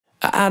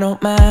I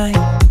don't mind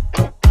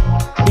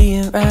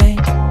being right,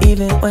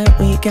 even when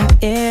we got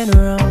it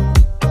wrong.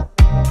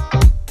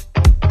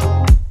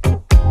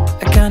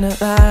 I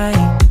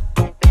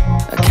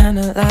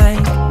kinda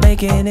like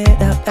making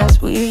it up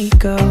as we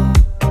go.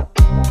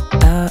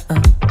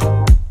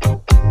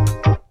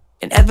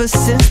 And ever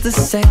since the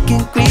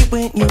second grade,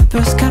 when you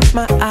first caught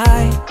my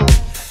eye,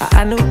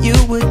 I knew you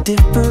were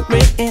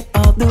different in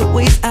all the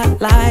ways I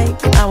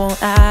like. I won't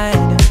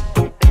hide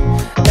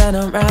that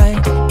I'm right,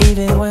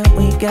 even when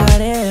we got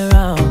it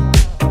wrong.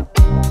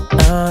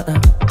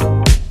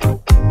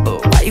 But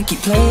why you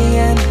keep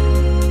playing?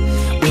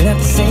 We're not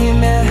the same,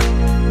 man.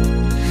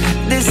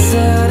 This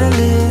other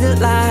little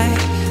light,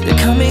 the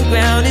common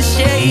ground is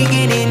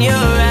shaking in your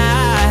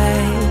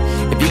eye.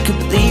 If you could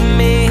believe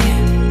me,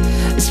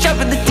 let's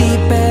jump in the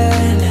deep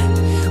end.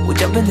 We'll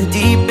jump in the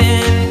deep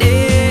end,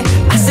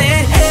 yeah. I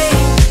said, hey,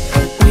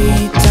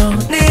 we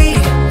don't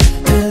need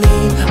to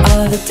leave all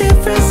of the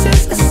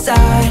differences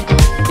aside.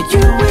 You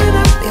and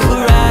I feel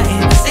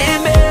right. I said,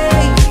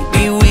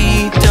 maybe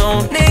we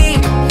don't need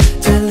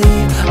to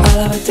leave all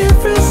of our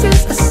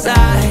differences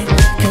aside,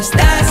 'cause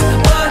that's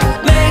what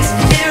makes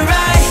it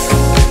right.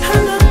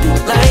 I'm nothing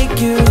like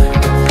you,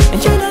 and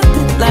you're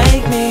nothing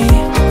like me.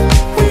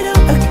 We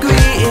don't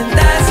agree, and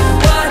that's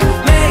what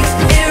makes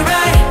it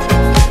right.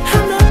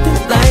 I'm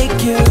nothing like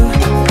you,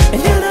 and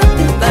you're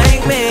nothing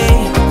like me.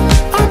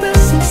 All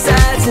missing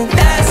sides, and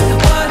that's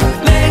what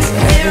makes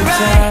it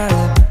right.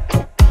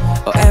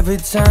 Oh, every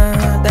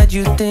time that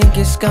you think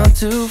it's gone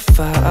too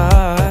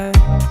far,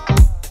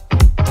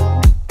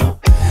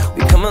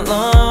 we come a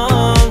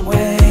long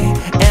way,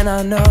 and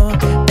I know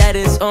that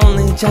it's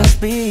only just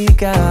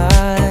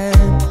begun.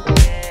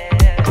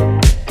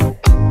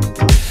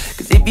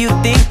 'Cause if you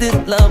think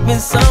that loving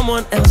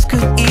someone else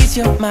could ease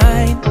your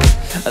mind,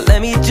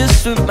 let me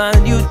just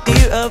remind you,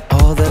 dear, of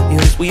all the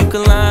hills we've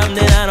climbed.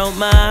 And I don't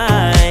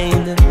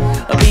mind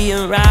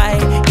being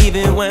right,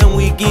 even when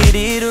we get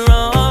it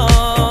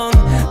wrong.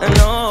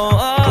 No.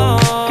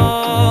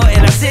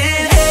 And I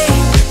said, hey,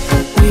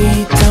 we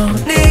don't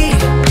need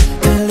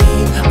to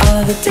leave all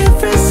of the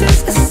differences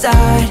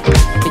aside.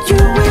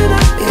 You and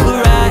I feel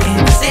right.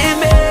 I said,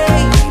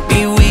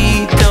 maybe we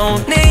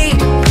don't need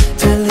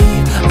to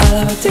leave all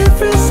of our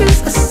differences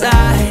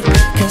aside,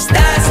 'cause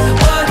that's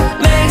what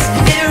makes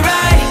it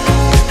right.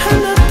 I'm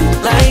nothing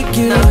like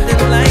you,